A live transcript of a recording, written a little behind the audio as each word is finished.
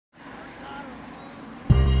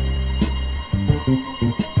I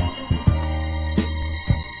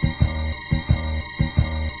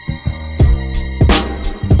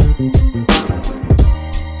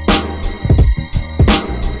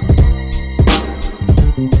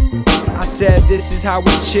said this is how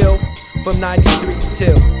we chill from 93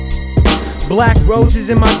 till. Black roses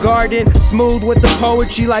in my garden, smooth with the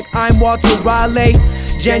poetry like I'm Walter Raleigh.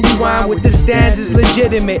 Genuine with the stanzas,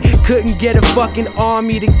 legitimate. Couldn't get a fucking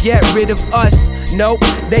army to get rid of us. Nope,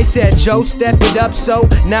 they said Joe step it up, so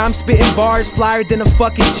now I'm spitting bars flyer than a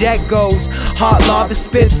fucking jet goes. Hot lava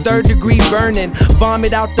spits, 3rd degree burning.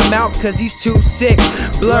 Vomit out the mouth cause he's too sick.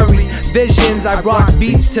 Blurry visions, I rock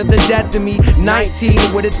beats to the death of me.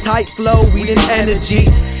 19 with a tight flow, weed and energy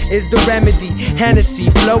is the remedy. Hennessy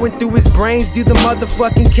flowing through his brains, do the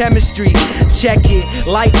motherfucking chemistry. Check it,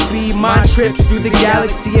 light speed, my trips through the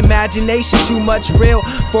galaxy. Imagination too much real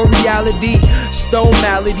for reality. Stone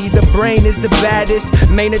Melody, the brain is the baddest.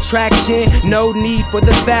 Main attraction, no need for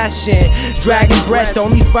the fashion. Dragon breath,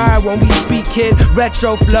 only fire when we speak, kid.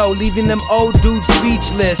 Retro flow, leaving them old dudes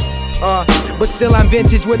speechless. But still I'm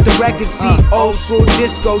vintage with the record seat. Old school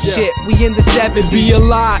disco shit, we in the 70s. It'd be a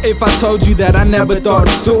lie if I told you that I never thought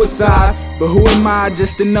of suicide. But who am I,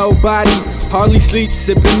 just a nobody? Hardly sleep,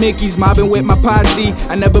 sipping Mickeys, mobbing with my posse.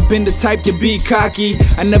 I never been the type to be cocky.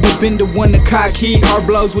 I never been the one to cock heat. Hard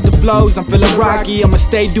blows with the flows, I'm feeling rocky. I'ma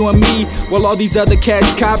stay doing me, while all these other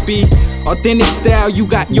cats copy. Authentic style, you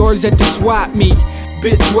got yours at the swap meet.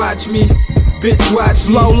 Bitch, watch me. Bitch, watch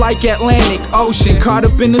me. Flow like Atlantic Ocean, caught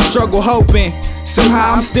up in the struggle, hoping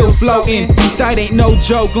somehow I'm still floating. Eastside ain't no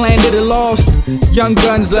joke, landed or lost. Young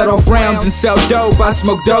guns let off rounds and sell dope. I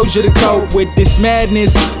smoke Doja to cope with this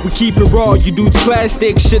madness. We keep it raw, you dudes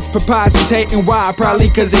plastic. Shit's preposterous, hating why? Probably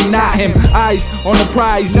cause they not him. Eyes on the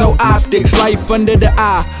prize, no optics. Life under the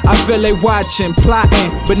eye, I feel they watching,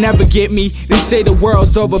 plotting, but never get me. They say the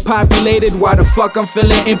world's overpopulated. Why the fuck I'm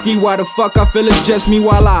feeling empty? Why the fuck I feel it's just me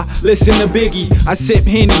while I listen to Biggie? I sip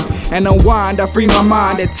Henny and unwind, I free my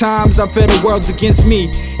mind. At times I feel the world's against me.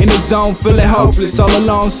 In the zone, feeling hopeless, all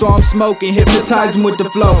alone, so I'm smoking, hypnotizing with the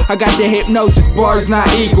flow. I got the hypnosis, bars not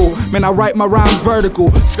equal. Man, I write my rhymes vertical.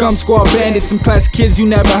 Skumskwadbandits, some classic kids you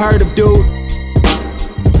never heard of, dude.